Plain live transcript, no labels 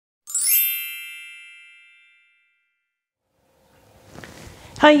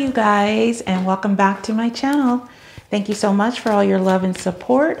Hi you guys, and welcome back to my channel. Thank you so much for all your love and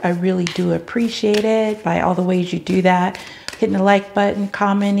support. I really do appreciate it by all the ways you do that. Hitting the like button,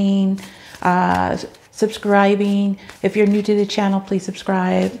 commenting, subscribing. If you're new to the channel, please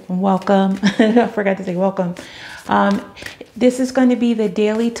subscribe and welcome. I forgot to say welcome. This is going to be the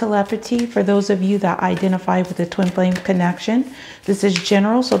daily telepathy for those of you that identify with the twin flame connection. This is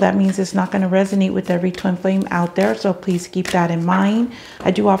general, so that means it's not going to resonate with every twin flame out there. So please keep that in mind.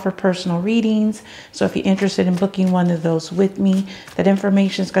 I do offer personal readings. So if you're interested in booking one of those with me, that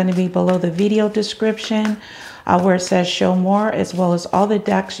information is going to be below the video description where it says show more, as well as all the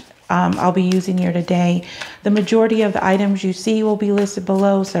decks I'll be using here today. The majority of the items you see will be listed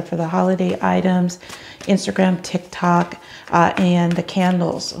below, except for the holiday items, Instagram, TikTok, and the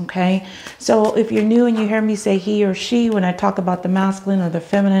candles. Okay, so if you're new and you hear me say he or she when I talk about the masculine or the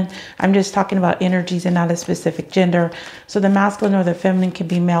feminine, I'm just talking about energies and not a specific gender. So the masculine or the feminine can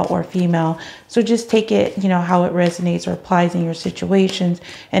be male or female. So just take it, you know, how it resonates or applies in your situations.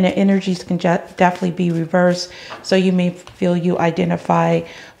 And the energies can definitely be reversed. So you may feel you identify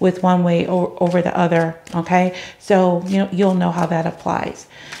with one way or over the other. Okay, so you'll know how that applies.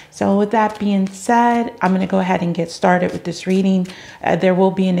 So with that being said, I'm going to go ahead and get started with this reading. There will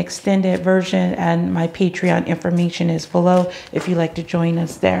be an extended version, and my Patreon information is below if you'd like to join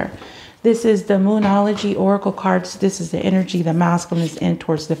us there. This is the Moonology Oracle cards. This is the energy the masculine is in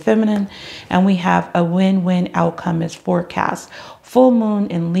towards the feminine. And we have a win-win outcome as forecast. Full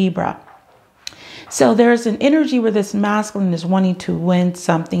moon in Libra. So there's an energy where this masculine is wanting to win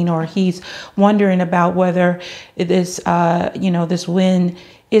something, or he's wondering about whether this, this win,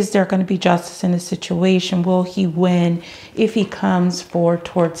 is there going to be justice in the situation? Will he win if he comes forward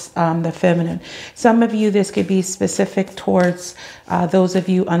towards the feminine? Some of you, this could be specific towards those of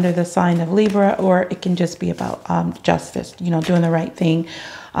you under the sign of Libra, or it can just be about justice, doing the right thing.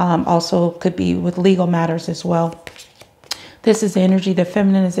 Also could be with legal matters as well. This is the energy the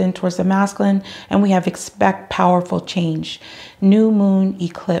feminine is in towards the masculine, and we have expect powerful change. New moon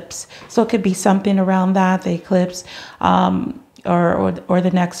eclipse. So it could be something around that, the eclipse, or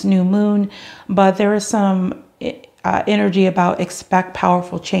the next new moon. But there is some energy about expect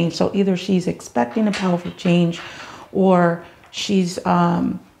powerful change. So either she's expecting a powerful change, or she's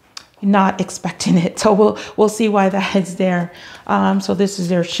not expecting it. So we'll see why that is there. So this is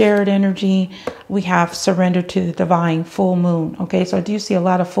their shared energy. We have surrender to the divine, full moon. Okay, so I do see a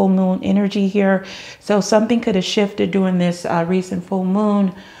lot of full moon energy here. So something could have shifted during this recent full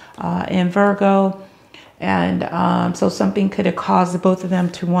moon in Virgo. And so something could have caused both of them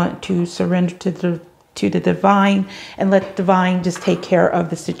to want to surrender to the divine and let the divine just take care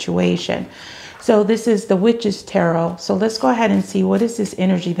of the situation. So this is the Witch's Tarot. So let's go ahead and see, what is this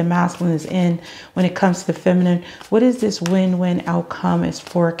energy the masculine is in when it comes to the feminine? What is this win-win outcome as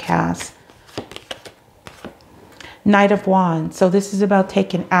forecast? Knight of Wands. So this is about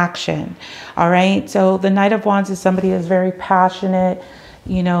taking action. All right. So the Knight of Wands is somebody that's very passionate,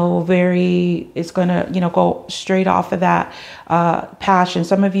 it's going to, go straight off of that passion.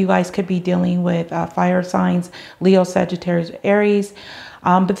 Some of you guys could be dealing with fire signs, Leo, Sagittarius, Aries.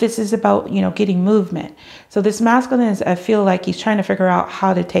 But this is about, getting movement. So this masculine is, I feel like he's trying to figure out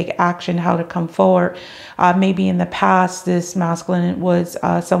how to take action, how to come forward. Maybe in the past, this masculine was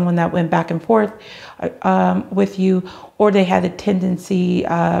someone that went back and forth with you, or they had a tendency,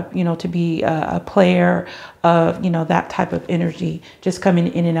 to be a player of, that type of energy just coming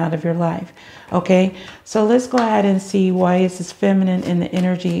in and out of your life. Okay, so let's go ahead and see, why is this feminine in the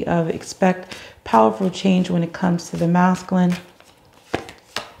energy of expect powerful change when it comes to the masculine?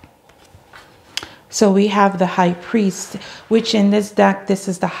 So we have the High Priest, which in this deck, this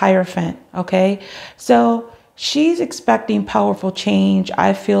is the Hierophant. Okay, so she's expecting powerful change.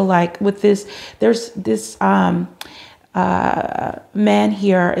 I feel like with this, there's this man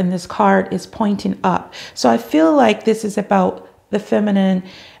here in this card is pointing up. So I feel like this is about the feminine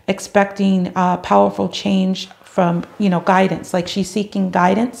expecting powerful change from, guidance, like she's seeking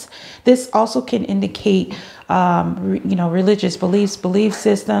guidance. This also can indicate, religious beliefs, belief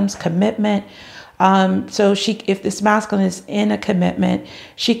systems, commitment. So if this masculine is in a commitment,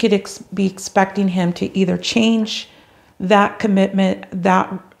 she could be expecting him to either change that commitment,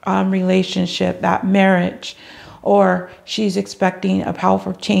 that relationship, that marriage, or she's expecting a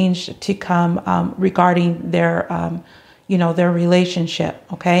powerful change to come regarding their, their relationship.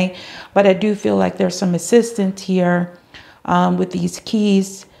 Okay. But I do feel like there's some assistance here with these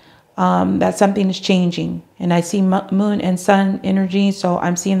keys. That something is changing, and I see moon and sun energy. So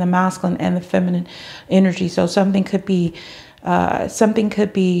I'm seeing the masculine and the feminine energy. So something could be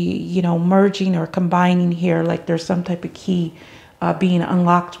merging or combining here. Like there's some type of key being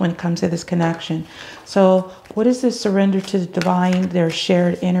unlocked when it comes to this connection. So what is this surrender to the divine, their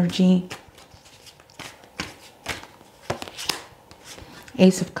shared energy?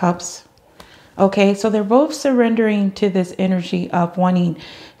 Ace of Cups. Okay, so they're both surrendering to this energy of wanting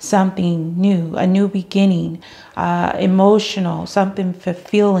something new, a new beginning, emotional, something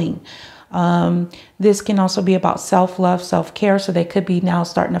fulfilling. This can also be about self-love, self-care. So they could be now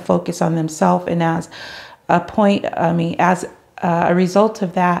starting to focus on themselves. And as a point, as a result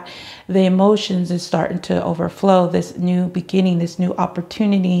of that, the emotions is starting to overflow. This new beginning, this new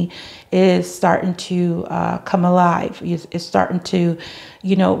opportunity is starting to come alive. It's starting to,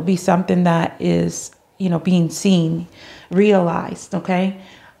 be something that is, being seen, realized. Okay.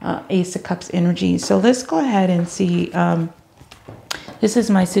 Ace of Cups energy. So let's go ahead and see. This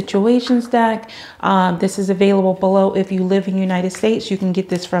is my situations deck. This is available below. If you live in the United States, you can get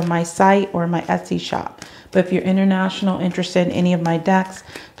this from my site or my Etsy shop. But if you're international, interested in any of my decks,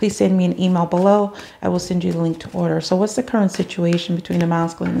 please send me an email below. I will send you the link to order. So what's the current situation between the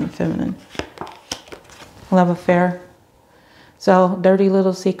masculine and the feminine? Love affair. So dirty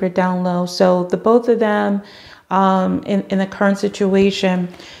little secret down low. So the both of them in the current situation,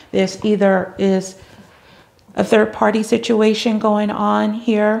 this either is a third party situation going on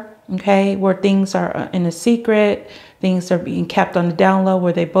here, okay, where things are in a secret, things are being kept on the down low,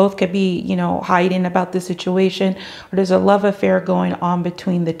 where they both could be, hiding about the situation, or there's a love affair going on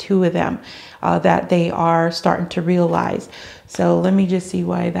between the two of them that they are starting to realize. So let me just see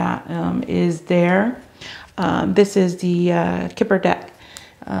why that is there. This is the Kipper deck.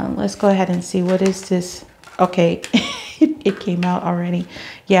 Let's go ahead and see, what is this? Okay, it came out already.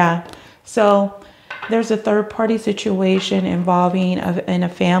 Yeah, so there's a third party situation involving in a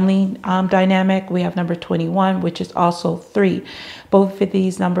family dynamic. We have number 21, which is also 3. Both of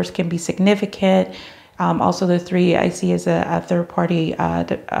these numbers can be significant. Also the 3 I see as a third party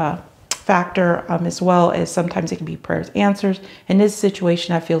factor, as well as sometimes it can be prayers answers. In this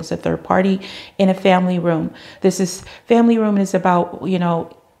situation, I feel it's a third party in a family room. Family room is about,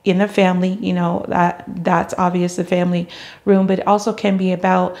 in the family, that's obvious, the family room, but it also can be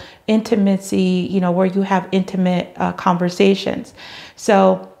about intimacy, where you have intimate conversations.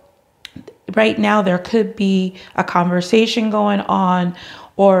 So right now there could be a conversation going on,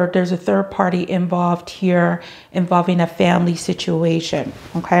 or there's a third party involved here involving a family situation.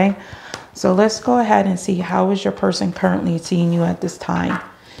 Okay. So let's go ahead and see, how is your person currently seeing you at this time?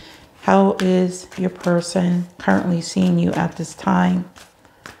 How is your person currently seeing you at this time?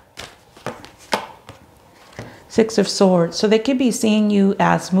 6 of Swords. So they could be seeing you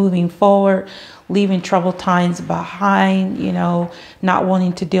as moving forward, leaving troubled times behind, not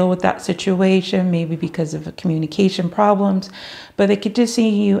wanting to deal with that situation, maybe because of communication problems, but they could just see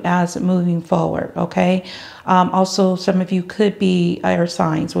you as moving forward. Okay. Also, some of you could be air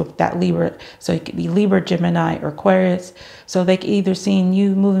signs with that Libra. So it could be Libra, Gemini, or Aquarius. So they could either seeing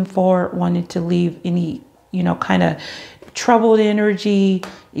you moving forward, wanting to leave any, kind of troubled energy,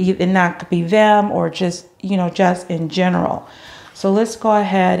 and that could be them, or just, just in general. So let's go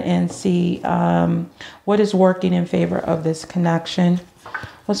ahead and see what is working in favor of this connection.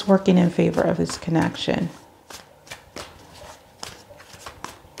 What's working in favor of this connection?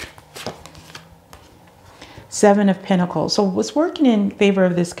 Seven of Pentacles. So what's working in favor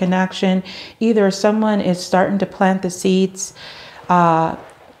of this connection? Either someone is starting to plant the seeds, or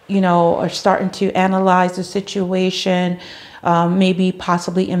starting to analyze the situation, maybe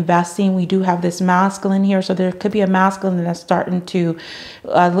possibly investing. We do have this masculine here, so there could be a masculine that's starting to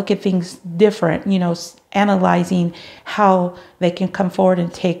look at things different, analyzing how they can come forward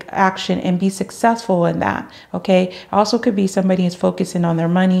and take action and be successful in that. Okay. Also could be somebody is focusing on their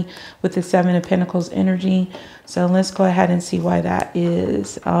money with the 7 of Pentacles energy. So let's go ahead and see why that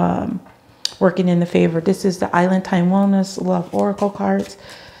is working in the favor. This is the Island Time Wellness Love Oracle cards.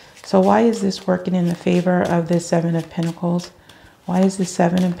 So why is this working in the favor of the 7 of Pentacles? Why is the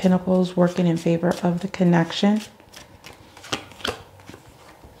 7 of Pentacles working in favor of the connection?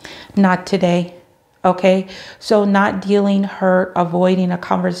 Not today. Okay. So not dealing, hurt, avoiding a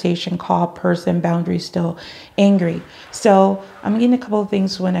conversation, call, person, boundary, still angry. So I'm getting a couple of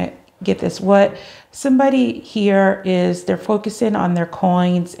things when I get this. What somebody here is, they're focusing on their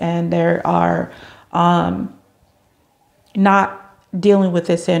coins, and they are not dealing with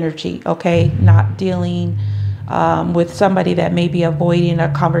this energy. Okay. Not dealing with somebody that may be avoiding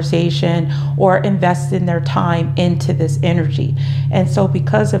a conversation or investing their time into this energy. And so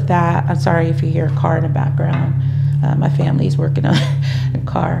because of that, I'm sorry if you hear a car in the background. My family is working on a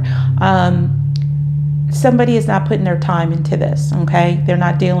car. somebody is not putting their time into this, okay? They're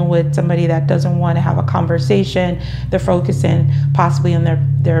not dealing with somebody that doesn't want to have a conversation. They're focusing possibly on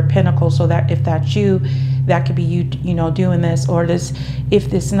their pinnacle, so that if that's you, that could be you, you know, doing this. Or this, if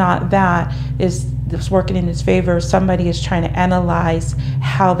this not that, is this working in his favor, somebody is trying to analyze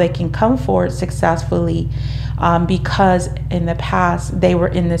how they can come forward successfully, because in the past they were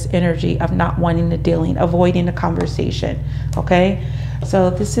in this energy of not wanting to dealing, avoiding the conversation, okay? So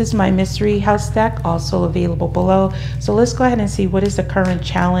this is my mystery house deck, also available below. So let's go ahead and see what is the current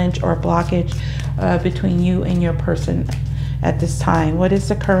challenge or blockage between you and your person at this time. What is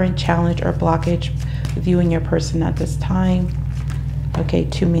the current challenge or blockage with you and your person at this time? Okay,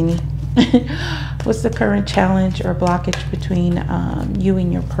 too many. What's the current challenge or blockage between you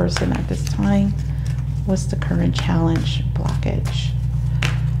and your person at this time? What's the current challenge, blockage?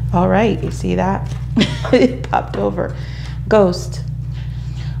 All right, you see that? It popped over. Ghost.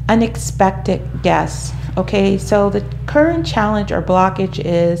 Unexpected guess. Okay, so the current challenge or blockage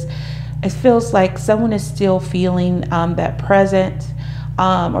is, it feels like someone is still feeling that present,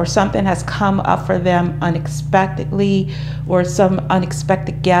 or something has come up for them unexpectedly, or some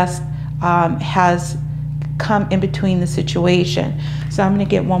unexpected guest has come in between the situation. So I'm going to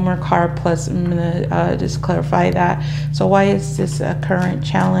get one more card, plus I'm going to just clarify that. So why is this a current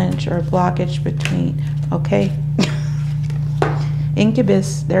challenge or blockage between, okay.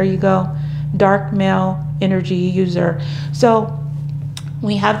 Incubus, there you go. Dark male energy user. So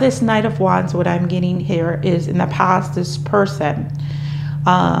we have this Knight of Wands. What I'm getting here is, in the past, this person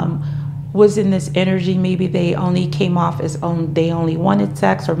was in this energy. Maybe they only came off as they only wanted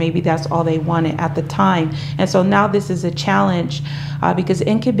sex, or maybe that's all they wanted at the time. And so now this is a challenge, because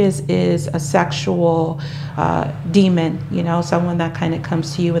incubus is a sexual demon, you know, someone that kind of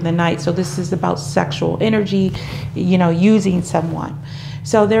comes to you in the night. So this is about sexual energy, you know, using someone.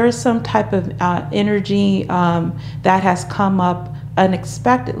 So there is some type of energy that has come up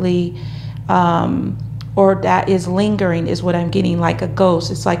unexpectedly, or that is lingering, is what I'm getting, like a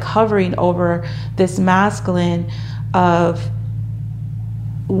ghost. It's like hovering over this masculine of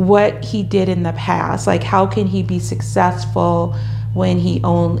what he did in the past. Like, how can he be successful when he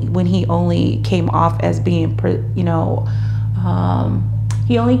only came off as being, you know,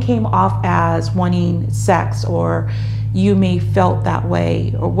 he only came off as wanting sex, or you may felt that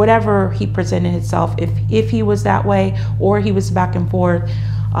way, or whatever he presented himself, if he was that way, or he was back and forth,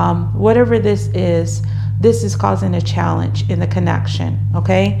 whatever this is causing a challenge in the connection,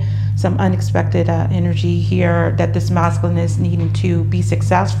 okay? Some unexpected energy here that this masculine is needing to be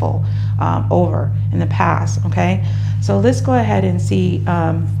successful over in the past, okay? So let's go ahead and see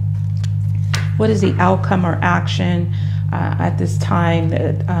what is the outcome or action at this time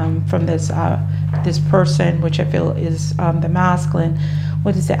from this person, which I feel is the masculine.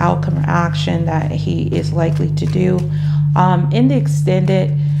 What is the outcome or action that he is likely to do? In the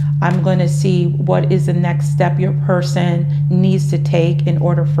extended, I'm going to see what is the next step your person needs to take in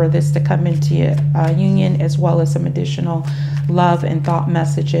order for this to come into union, as well as some additional love and thought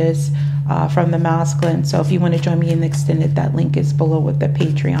messages from the masculine. So if you want to join me in the extended, that link is below with the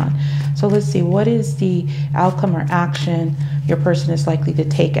Patreon. So let's see, what is the outcome or action your person is likely to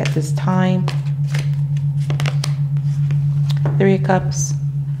take at this time? Three of Cups.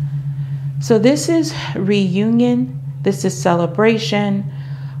 So this is reunion. This is celebration.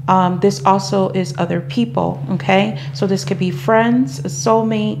 This also is other people, okay? So this could be friends, a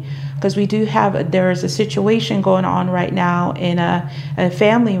soulmate, because we do have, there is a situation going on right now in a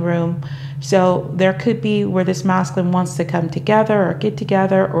family room. So there could be where this masculine wants to come together or get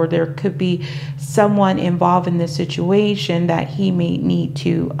together, or there could be someone involved in this situation that he may need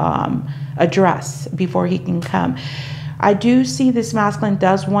to address before he can come. I do see this masculine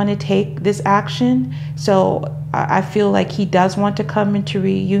does want to take this action. So I feel like he does want to come into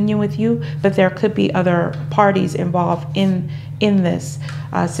reunion with you, but there could be other parties involved in this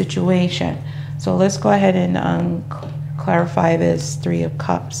situation. So let's go ahead and clarify this Three of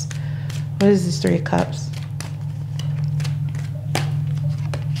Cups. What is this Three of Cups?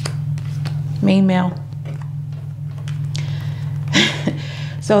 Main male.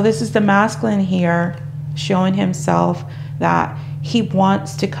 So this is the masculine here showing himself that he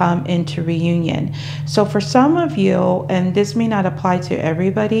wants to come into reunion. So for some of you, and this may not apply to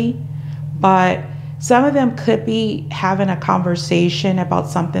everybody, but some of them could be having a conversation about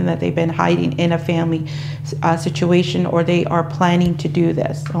something that they've been hiding in a family situation, or they are planning to do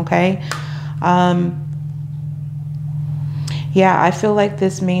this, okay? Yeah, I feel like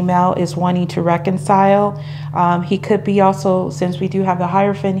this male is wanting to reconcile. He could be also, since we do have the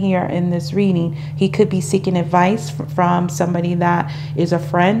Hierophant here in this reading, he could be seeking advice from somebody that is a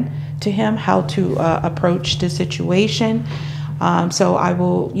friend to him, how to approach the situation. So I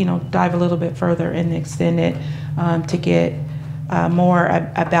will, dive a little bit further and extend it to get more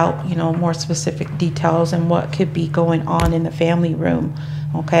about, more specific details and what could be going on in the family room.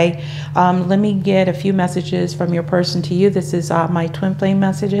 Okay, let me get a few messages from your person to you. This is my twin flame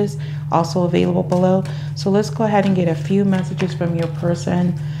messages, also available below. So let's go ahead and get a few messages from your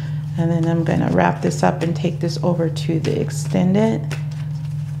person, and then I'm going to wrap this up and take this over to the extended.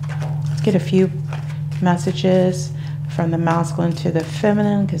 Let's get a few messages from the masculine to the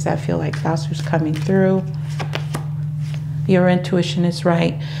feminine, because I feel like that's who's coming through. Your intuition is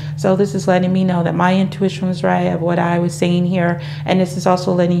right. So this is letting me know that my intuition was right of what I was saying here. And this is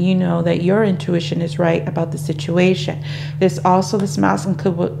also letting you know that your intuition is right about the situation. This masculine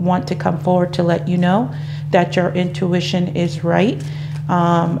could want to come forward to let you know that your intuition is right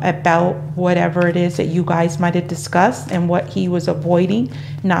about whatever it is that you guys might have discussed and what he was avoiding,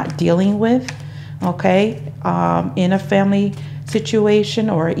 not dealing with, okay, in a family situation,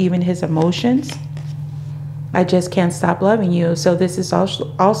 or even his emotions. I just can't stop loving you. So this is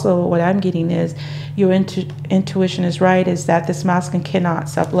also what I'm getting is your intuition is right, is that this masculine cannot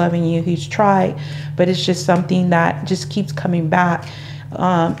stop loving you. He's tried, but it's just something that just keeps coming back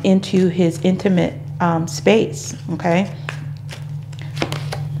into his intimate space, okay?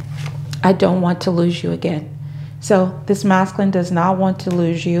 I don't want to lose you again. So this masculine does not want to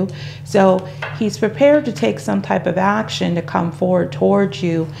lose you. So he's prepared to take some type of action to come forward towards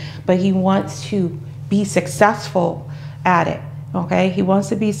you, but he wants to be successful at it, okay? He wants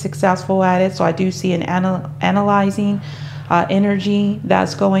to be successful at it. So I do see an analyzing energy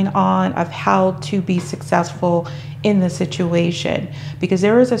that's going on of how to be successful in the situation, because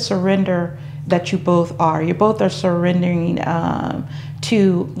there is a surrender that you both are. You both are surrendering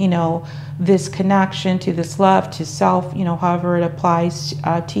to, this connection, to this love, to self, however it applies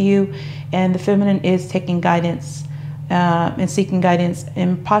to you. And the feminine is taking guidance and seeking guidance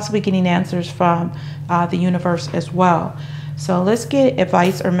and possibly getting answers from the universe as well. So let's get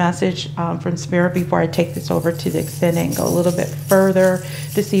advice or message from Spirit before I take this over to the extended and go a little bit further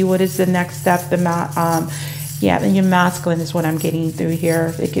to see what is the next step. And your masculine is what I'm getting through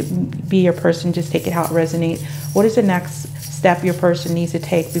here. It could be your person, just take it how it resonates. What is the next step your person needs to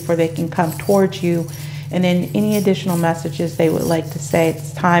take before they can come towards you? And then any additional messages they would like to say at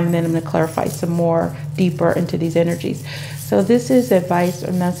this time, and then I'm going to clarify some more deeper into these energies. So this is advice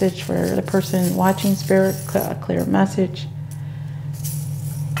or message for the person watching. Spirit, a clear message.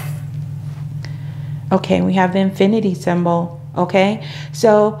 Okay, we have the infinity symbol. Okay,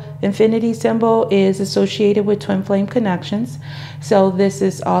 so infinity symbol is associated with twin flame connections. So this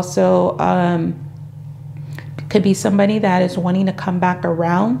is also could be somebody that is wanting to come back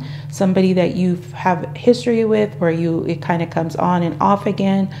around, somebody that you have history with, where it kind of comes on and off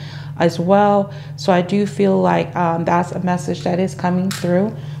again as well. So I do feel like that's a message that is coming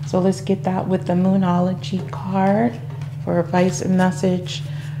through. So let's get that with the Moonology card for advice and message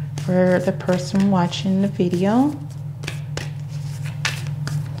for the person watching the video.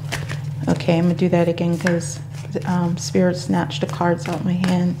 Okay, I'm gonna do that again because Spirit snatched the cards out my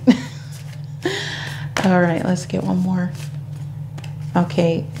hand. All right, let's get one more.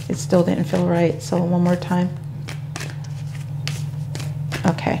 Okay, it still didn't feel right, so one more time.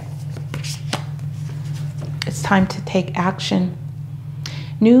 Okay. It's time to take action.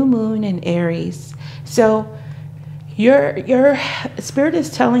 New moon in Aries. So your spirit is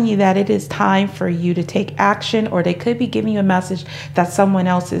telling you that it is time for you to take action, or they could be giving you a message that someone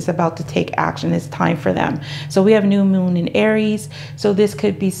else is about to take action. It's time for them. So we have new moon in Aries. So this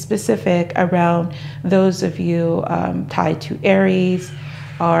could be specific around those of you tied to Aries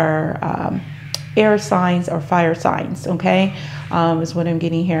or air signs or fire signs, okay, is what I'm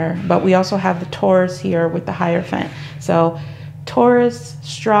getting here. But we also have the Taurus here with the Hierophant. So Taurus,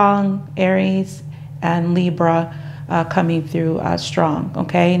 strong, Aries, and Libra coming through strong,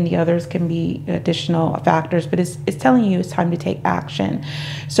 okay? And the others can be additional factors, but it's telling you it's time to take action.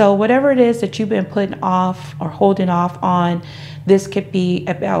 So whatever it is that you've been putting off or holding off on, this could be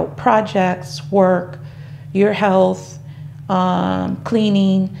about projects, work, your health,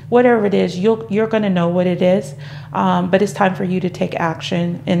 cleaning, whatever it is, you're going to know what it is. But it's time for you to take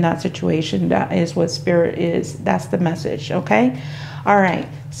action in that situation. That is what Spirit is. That's the message, okay? All right.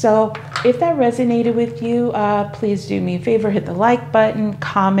 So if that resonated with you, please do me a favor, hit the like button,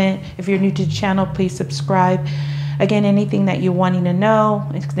 comment. If you're new to the channel, please subscribe. Again, anything that you're wanting to know,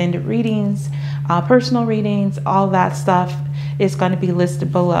 extended readings, personal readings, all that stuff, is going to be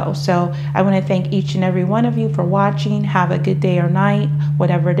listed below. So I want to thank each and every one of you for watching. Have a good day or night,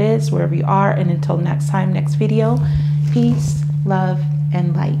 whatever it is, wherever you are. And until next time, next video, peace, love,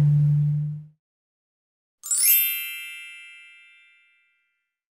 and light.